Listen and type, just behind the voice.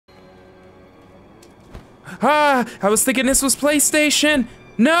Ah, I was thinking this was PlayStation.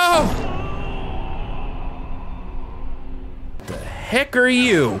 No! The heck are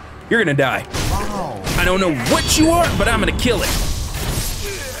you? You're gonna die. I don't know what you are, but I'm gonna kill it.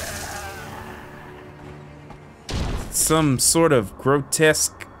 Some sort of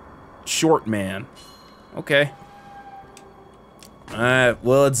grotesque short man. Okay.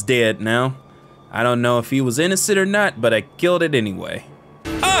 Well, it's dead now. I don't know if he was innocent or not, but I killed it anyway.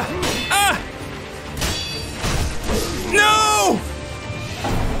 Ah! Ah! No!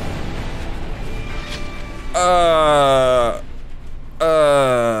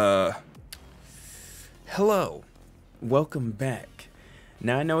 Hello. Welcome back.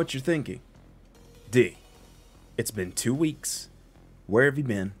 Now I know what you're thinking. D, it's been 2 weeks. Where have you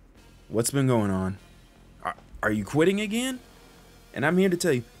been? What's been going on? Are you quitting again? And I'm here to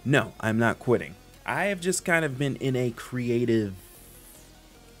tell you, no, I'm not quitting. I have just kind of been in a creative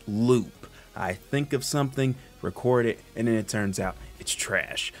loop. I think of something, record it, and then it turns out it's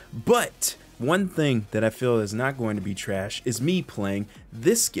trash. But one thing that I feel is not going to be trash is me playing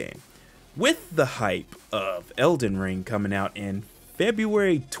this game. With the hype of Elden Ring coming out in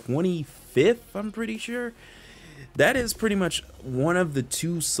February 25th, I'm pretty sure. That is pretty much one of the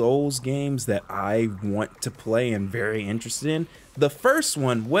 2 Souls games that I want to play and very interested in. The first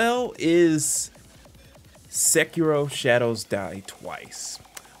one, well, is Sekiro Shadows Die Twice.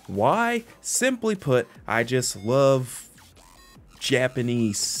 Why? Simply put, I just love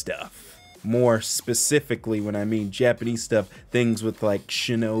Japanese stuff. More specifically, when I mean Japanese stuff, things with like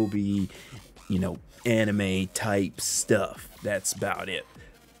shinobi, you know, anime type stuff. That's about it.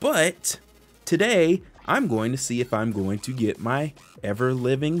 But today, I'm going to see if I'm going to get my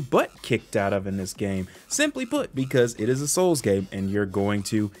ever-living butt kicked out of in this game. Simply put, because it is a Souls game and you're going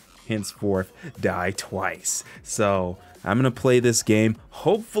to henceforth die twice. So I'm going to play this game.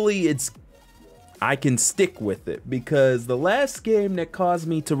 Hopefully I can stick with it, because the last game that caused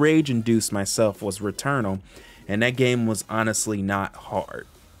me to rage-induce myself was Returnal, and that game was honestly not hard.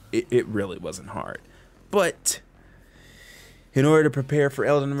 It really wasn't hard. But in order to prepare for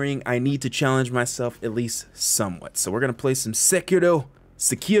Elden Ring, I need to challenge myself at least somewhat. So we're going to play some Sekiro.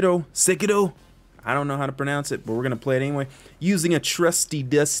 I don't know how to pronounce it, but we're going to play it anyway. Using a trusty,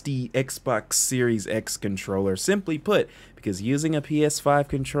 dusty Xbox Series X controller. Simply put, because using a PS5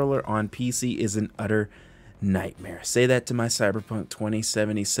 controller on PC is an utter nightmare. Say that to my Cyberpunk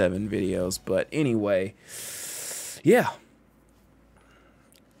 2077 videos. But anyway, yeah.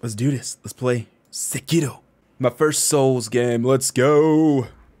 Let's do this. Let's play Sekiro. My first Souls game, let's go!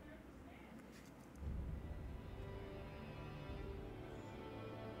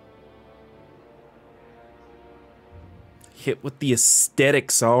 Hit with the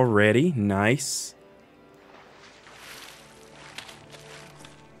aesthetics already, nice.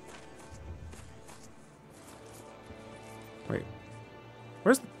 Wait,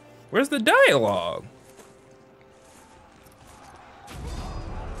 where's the dialogue?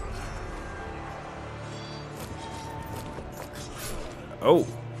 Oh.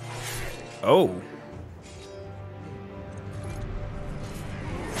 Oh.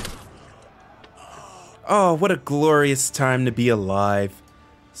 Oh, what a glorious time to be alive.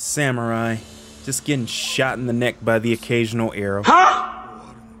 Samurai, just getting shot in the neck by the occasional arrow. Huh?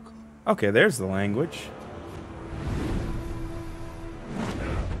 Okay, there's the language.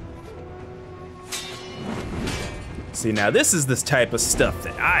 See, now this is this type of stuff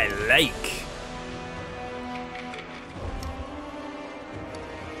that I like.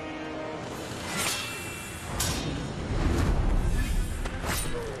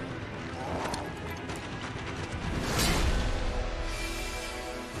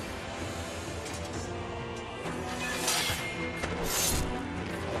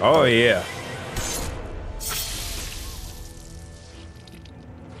 Oh yeah.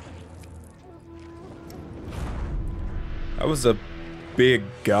 That was a big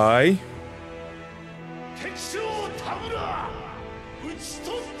guy.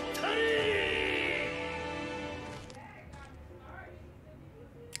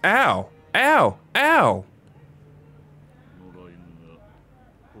 Ow! Ow! Ow!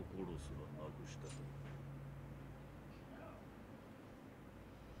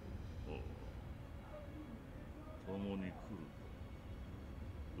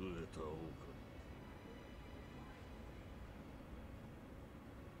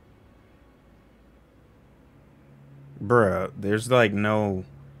 Bruh, there's like no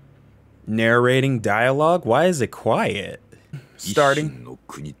narrating dialogue? Why is it quiet? Starting.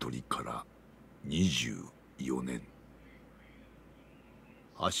 24年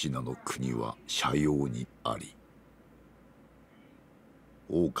アシナの国は斜陽にあり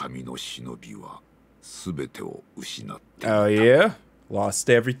狼の忍びは全てを失って Oh yeah? Lost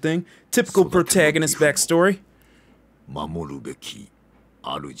everything? Typical protagonist backstory. 守るべき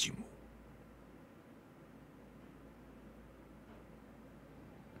主も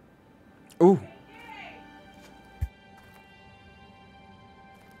Ooh.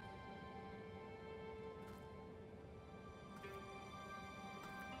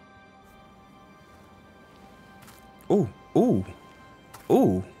 Ooh, ooh,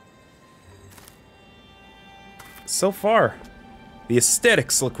 ooh. So far, the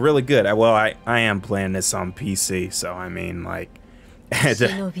aesthetics look really good. Well, I am playing this on PC, so I mean, like, that's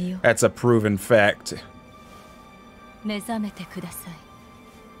a proven fact. 目覚めてください。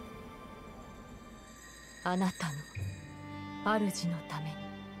あなたの主のために。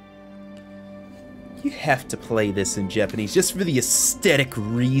 You have to play this in Japanese just for the aesthetic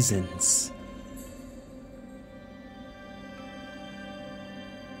reasons.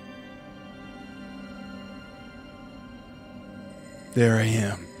 There I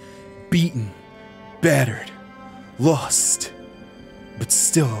am, beaten, battered, lost, but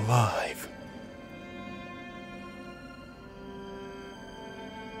still alive.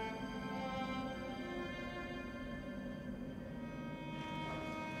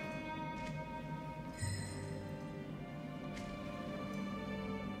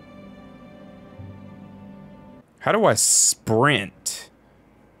 How do I sprint?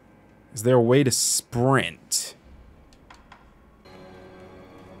 Is there a way to sprint?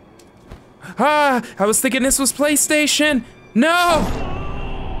 Ah! I was thinking this was PlayStation! No!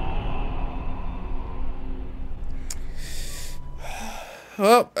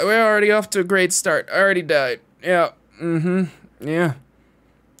 Well, we're already off to a great start. I already died. Yeah. Yeah.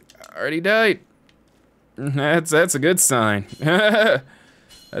 I already died. That's a good sign. That's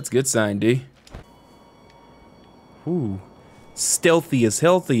a good sign, D. Ooh. Stealthy is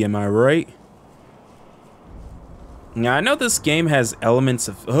healthy, am I right? Now, I know this game has elements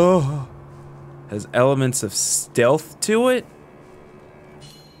of... has elements of stealth to it.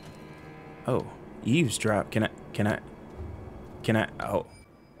 Oh, eavesdrop. Can I? Oh.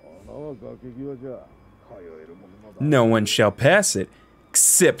 No one shall pass it,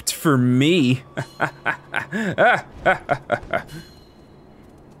 except for me.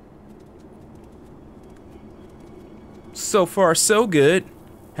 So far, so good.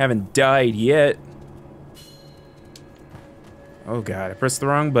 Haven't died yet. Oh god, I pressed the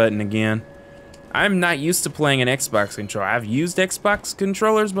wrong button again. I'm not used to playing an Xbox controller. I've used Xbox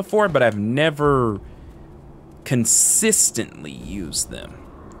controllers before, but I've never consistently used them.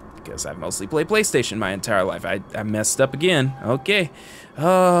 Because I've mostly played PlayStation my entire life. I messed up again. Okay.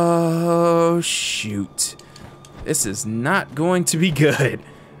 Oh, shoot. This is not going to be good.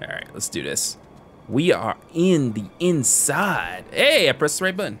 Alright, let's do this. We are in the inside. Hey, I pressed the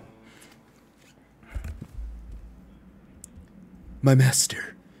right button. My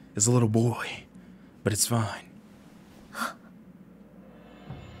master is a little boy, but it's fine.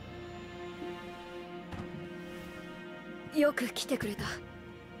 よく来てくれた。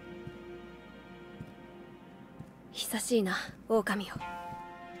久しいな、狼よ。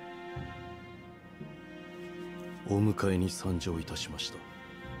お迎えに参上いたしました。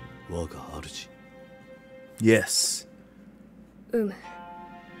我が主。Yes. うむ。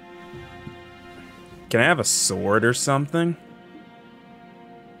 Can I have a sword or something?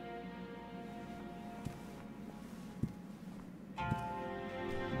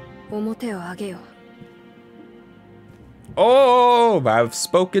 Oh, I've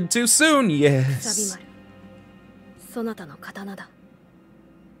spoken too soon. Yes. そなたの刀だ。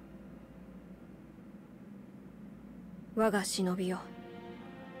我が忍びよ。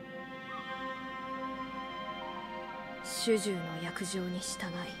主従の約定に従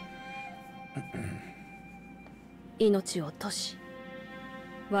い。命を賭し、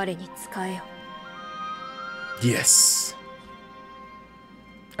我に仕えよ。Yes.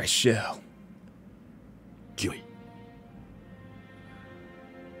 I shall. 御意。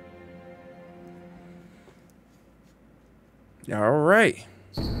All right.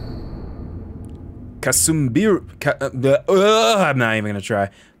 Kasumbiru. I'm not even gonna try.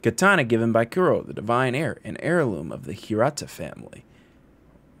 Katana given by Kuro, the divine heir, an heirloom of the Hirata family.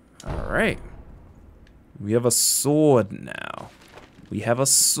 All right. We have a sword now. We have a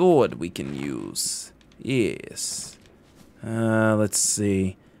sword we can use. Yes. Let's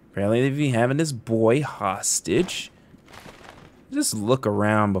see. Apparently they've been having this boy hostage. Just look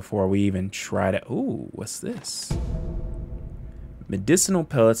around before we even try to... Ooh, what's this? Medicinal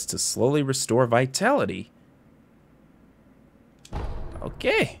pellets to slowly restore vitality.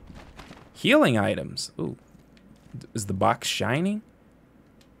 Okay. Healing items. Ooh. Is the box shining?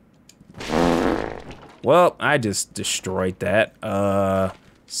 Well, I just destroyed that.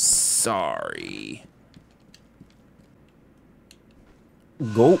 Sorry.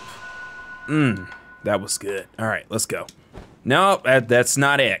 Gulp. That was good. All right, let's go. No, that's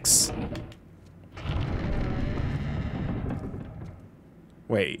not X.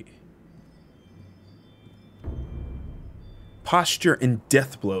 Wait. Posture and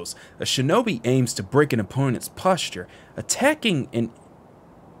death blows. A shinobi aims to break an opponent's posture. Attacking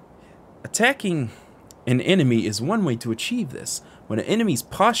an enemy is one way to achieve this. When an enemy's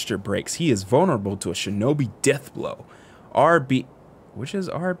posture breaks, he is vulnerable to a shinobi death blow. RB... Which is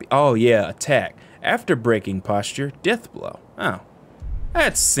RB? Oh, yeah, attack. After breaking posture, death blow. Oh.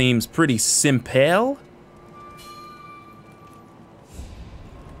 That seems pretty simple.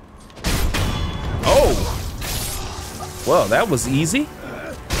 Oh! Well, that was easy.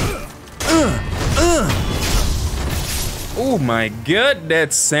 Oh my god,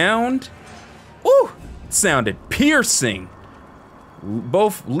 that sound. Ooh! Sounded piercing.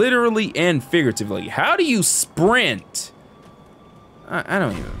 Both literally and figuratively. How do you sprint? I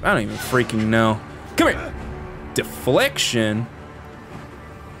don't even freaking know. Come here. Deflection.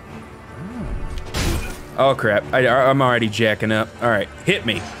 Oh crap! I'm already jacking up. All right, hit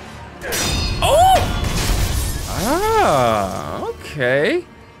me. Oh! Ah, okay.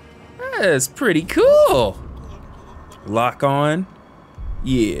 That's pretty cool. Lock on.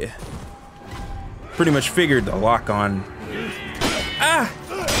 Yeah. Pretty much figured the lock on. Ah!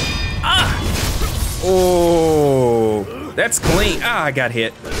 Ah! Oh! That's clean. Ah, I got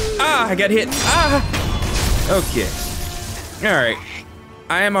hit. Ah, I got hit. Ah! Okay. Alright.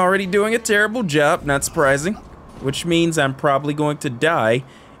 I am already doing a terrible job, not surprising. Which means I'm probably going to die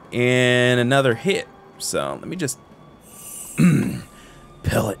in another hit. So, let me just...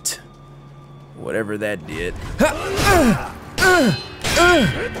 pellet. Whatever that did.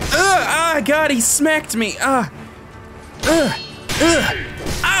 Ah, God, he smacked me. Ah,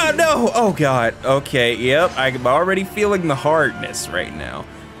 no. Oh, God. Okay, yep. I'm already feeling the hardness right now.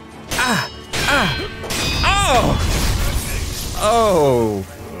 Oh. Oh.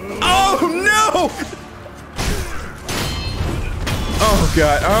 Oh, no. Oh,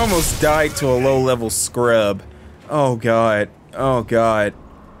 God. I almost died to a low-level scrub. Oh, God. Oh, God.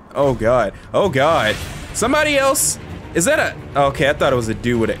 Oh, God. Oh, God. Somebody else? Is that a... Okay, I thought it was a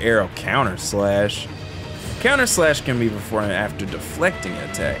dude with an arrow. Counter slash. Counter slash can be before and after deflecting an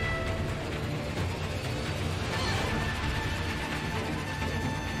attack.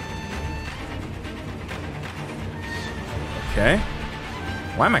 Okay.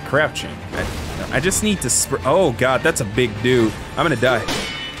 Why am I crouching? I just need to oh, God, that's a big dude. I'm gonna die.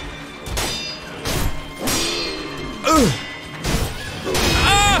 Ugh.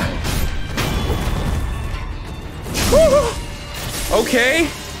 Okay.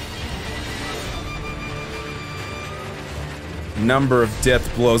 Number of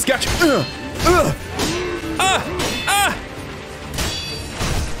death blows. Gotcha.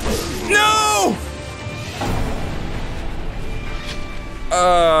 No.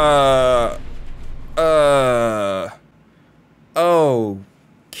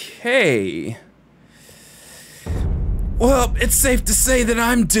 Okay. Well, it's safe to say that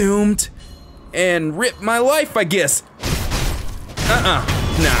I'm doomed. And rip my life, I guess. Nah,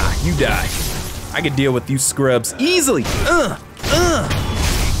 you die. I could deal with you scrubs easily.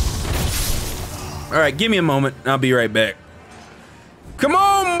 Alright, give me a moment. I'll be right back. Come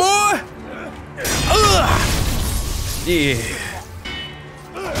on, boy! Yeah.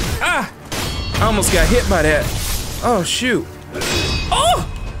 Ah! I almost got hit by that. Oh, shoot. Oh!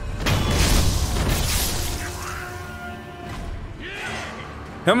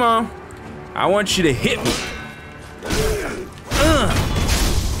 Come on. I want you to hit me.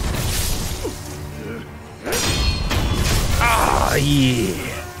 Ah,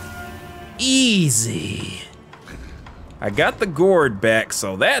 yeah. Easy. I got the gourd back,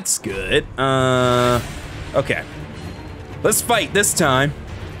 so that's good. Okay. Let's fight this time.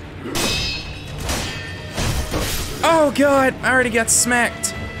 Oh, God. I already got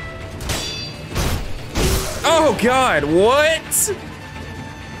smacked. Oh, God. What?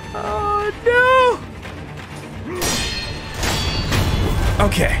 Oh, no.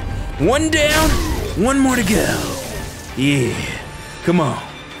 Okay. One down, one more to go. Yeah. Come on.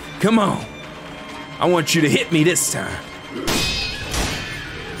 Come on. I want you to hit me this time.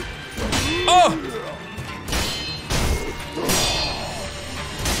 Oh!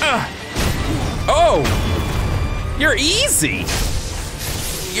 Oh! You're easy.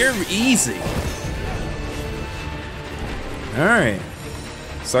 You're easy. All right.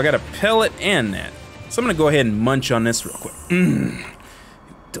 So I got a pellet and that. So I'm gonna go ahead and munch on this real quick.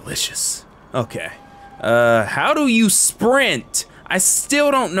 Delicious. Okay. How do you sprint? I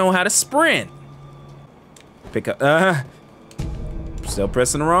still don't know how to sprint. Pick up, still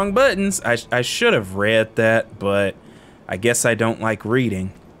pressing the wrong buttons. I should have read that, but I guess I don't like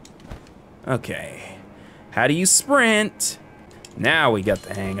reading. Okay, how do you sprint? Now we got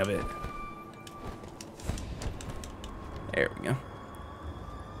the hang of it. There we go.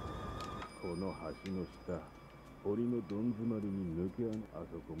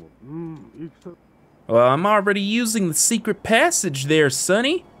 Well, I'm already using the secret passage there,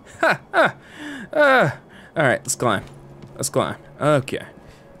 Sonny. Ha ha. Alright, let's climb. Let's climb. Okay.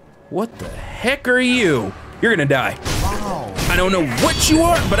 What the heck are you? You're gonna die. I don't know what you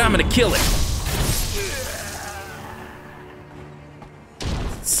are, but I'm gonna kill it.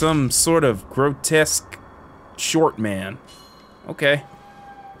 Some sort of grotesque short man. Okay.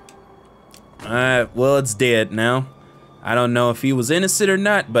 Well, it's dead now. I don't know if he was innocent or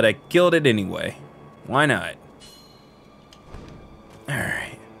not, but I killed it anyway. Why not?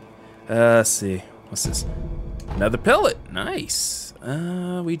 Alright. Let's see. What's this? Another pellet. Nice.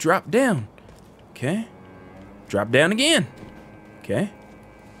 We drop down. Okay. Drop down again. Okay.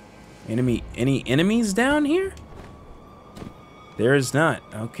 Any enemies down here? There is not.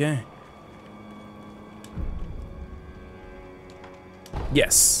 Okay.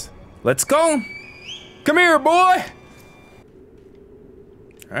 Yes. Let's go. Come here, boy.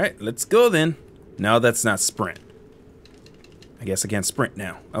 Alright, let's go then. No, that's not sprint. I guess I can't sprint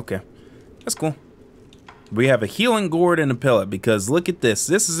now. Okay. That's cool. We have a healing gourd and a pellet because look at this.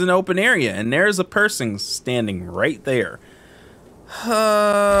 This is an open area and there's a person standing right there.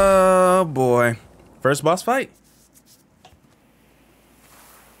 Oh boy. First boss fight.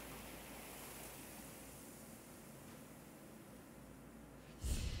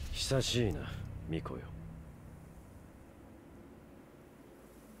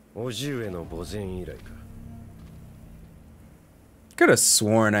 Could have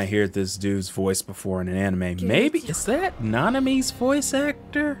sworn I heard this dude's voice before in an anime. Maybe is that Nanami's voice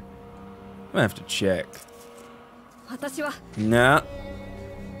actor? I'm gonna have to check. Nah.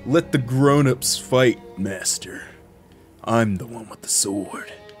 Let the grown-ups fight, master. I'm the one with the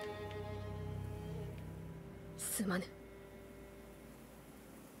sword.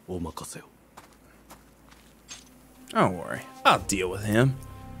 Don't worry, I'll deal with him.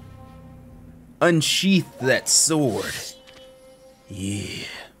 Unsheath that sword. Yeah.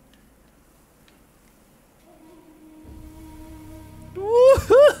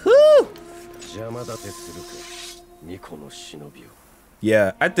 Woo-hoo-hoo!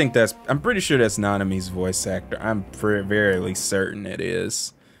 Yeah, I think that's, I'm pretty sure that's Nanami's voice actor. I'm very certain it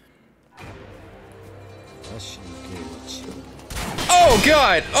is. Oh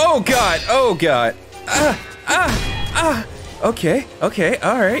god! Oh god! Oh god! Okay, okay,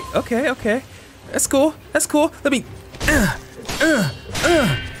 alright, okay. That's cool, let me...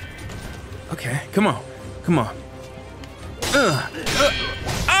 Okay, come on.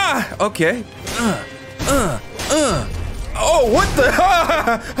 Okay. Oh, what the?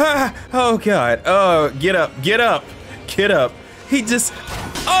 Oh god. Oh, get up. He just.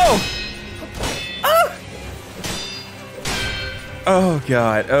 Oh. Oh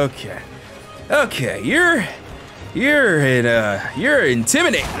god. Okay. You're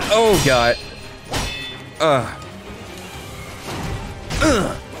intimidating. Oh god. Oh! Ah!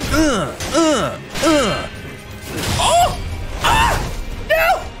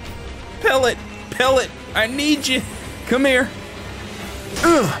 No! Pellet, I need you. Come here.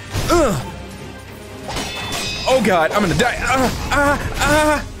 Oh god, I'm gonna die.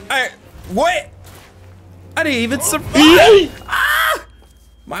 What? I didn't even survive.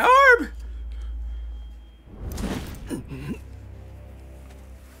 My arm.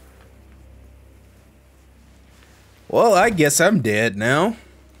 Well, I guess I'm dead now.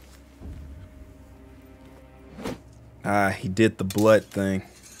 He did the blood thing.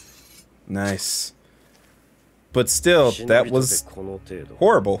 Nice. But still, that was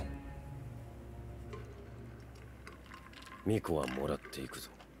horrible.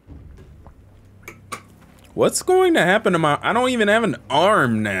 What's going to happen to my... I don't even have an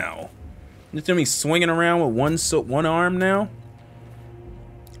arm now. It's gonna be swinging around with one arm now?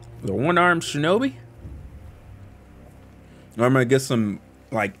 The one-armed shinobi? Or I'm gonna get some,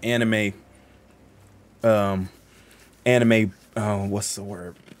 like, anime, what's the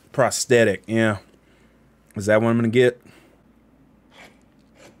word? Prosthetic, yeah. Is that what I'm gonna get?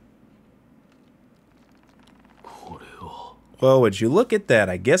 Well, would you look at that?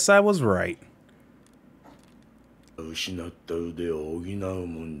 I guess I was right. What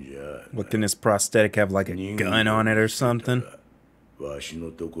can this prosthetic have, like a gun on it or something?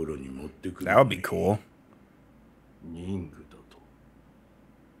 That would be cool. 人具だと。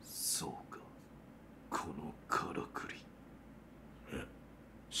そうか。このからくり。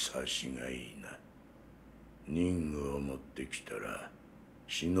察しがいいな。人具を持ってきたら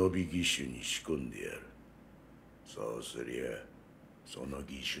忍び義手に仕込んでやる。そうすりゃその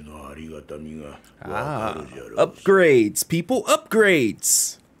義手のありがたみがわかるじゃろう。Upgrades, people,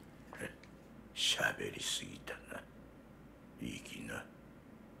 upgrades. 喋りすぎたな。いい気な。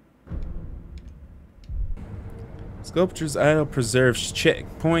Sculpture's idol preserves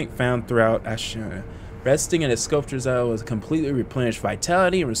checkpoint found throughout Ashana. Resting in a sculpture's idol will completely replenish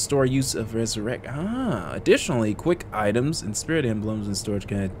vitality and restore use of resurrect. Additionally, quick items and spirit emblems in storage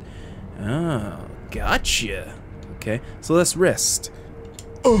can. Gotcha. Okay, so let's rest.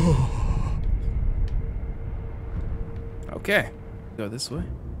 Okay, go this way.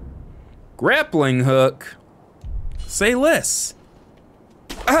 Grappling hook. Say less.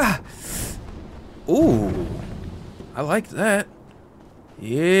 Ooh, I like that.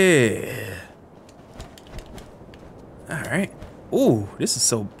 Yeah. All right. Ooh, this is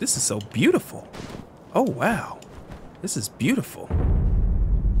so beautiful. Oh wow, this is beautiful.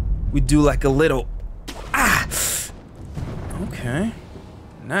 We do like a little. Okay.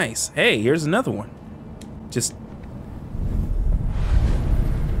 Nice. Hey, here's another one. Just.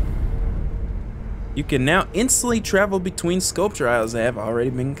 You can now instantly travel between sculpture aisles that have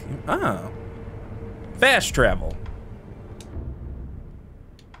already been. Fast travel.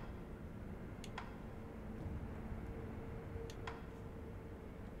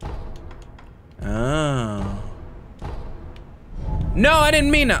 Oh. No, I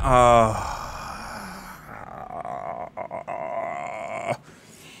didn't mean to.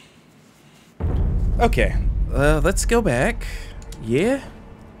 Okay, let's go back. Yeah,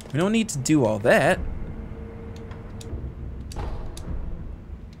 we don't need to do all that.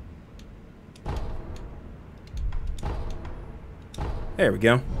 There we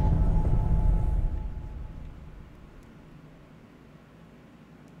go.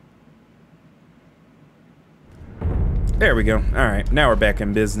 There we go. All right, now we're back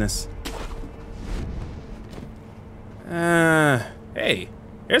in business. Hey,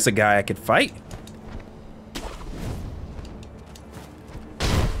 there's a guy I could fight.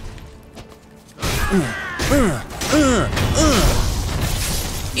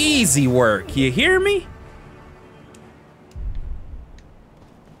 Easy work, you hear me?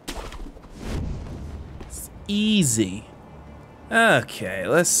 It's easy. Okay,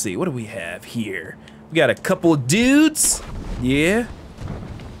 let's see, what do we have here? We got a couple of dudes. Yeah.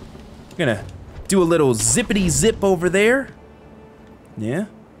 Gonna do a little zippity zip over there. Yeah.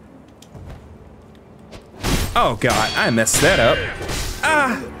 Oh god, I messed that up.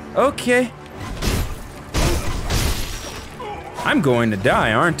 Okay. I'm going to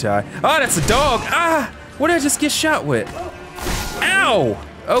die, aren't I? Oh, that's a dog. What did I just get shot with? Ow.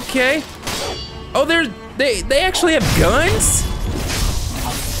 Okay. Oh, they actually have guns?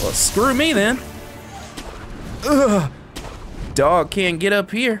 Well, screw me then. Ugh. Dog can't get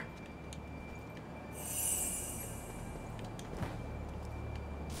up here.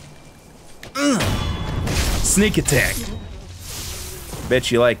 Sneak attack.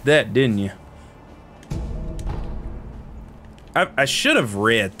 Bet you liked that, didn't you? I should have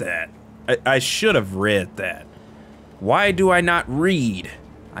read that. I should have read that. Why do I not read?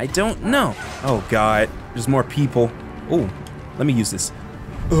 I don't know. Oh god, there's more people. Oh, let me use this.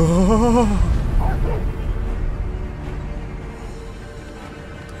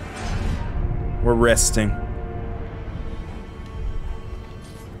 We're resting.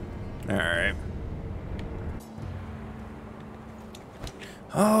 All right.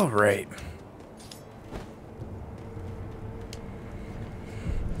 All right.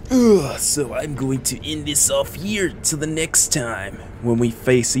 So I'm going to end this off here till the next time when we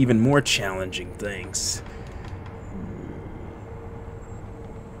face even more challenging things.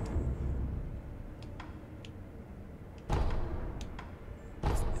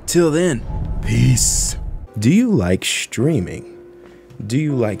 Till then, peace. Do you like streaming? Do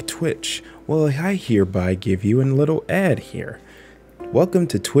you like Twitch? Well, I hereby give you a little ad here. Welcome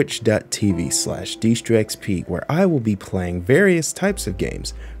to twitch.tv/DstraXP, where I will be playing various types of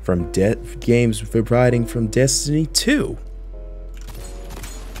games, from games variety from Destiny 2.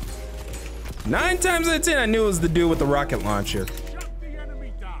 9 times out of 10, I knew it was the dude with the rocket launcher.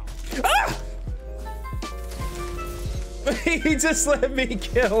 Ah! He just let me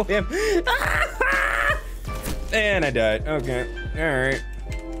kill him. And I died. Okay. Alright.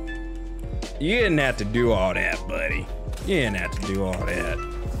 You didn't have to do all that, buddy. You didn't have to do all that.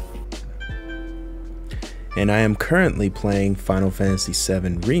 and I am currently playing Final Fantasy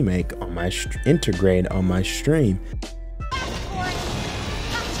VII Remake on my Intergrade on my stream.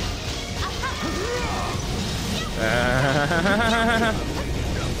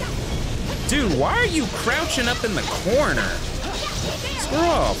 Dude, why are you crouching up in the corner? Screw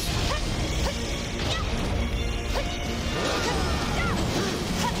off.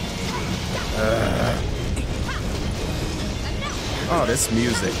 Oh, this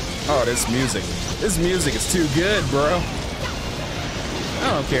music. Oh, this music. This music is too good, bro.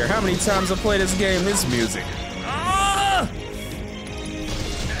 I don't care how many times I play this game, this music. Ah!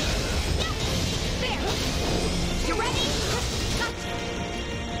 You ready?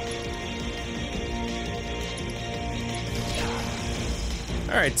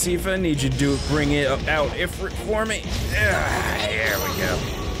 All right, Tifa, I need you to bring it out Ifrit for me. There we go.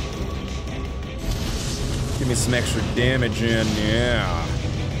 Give me some extra damage in, yeah.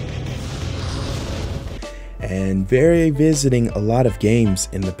 And visiting a lot of games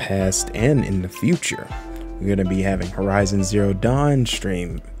in the past and in the future. We're gonna be having Horizon Zero Dawn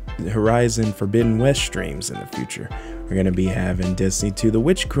stream, Horizon Forbidden West streams in the future. We're gonna be having Destiny 2 The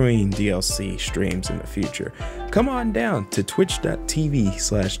Witch Queen DLC streams in the future. Come on down to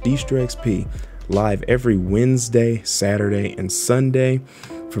twitch.tv/DstroXP, live every Wednesday, Saturday, and Sunday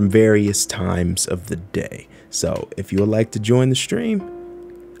from various times of the day. So if you would like to join the stream,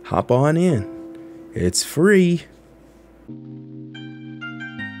 hop on in. It's free.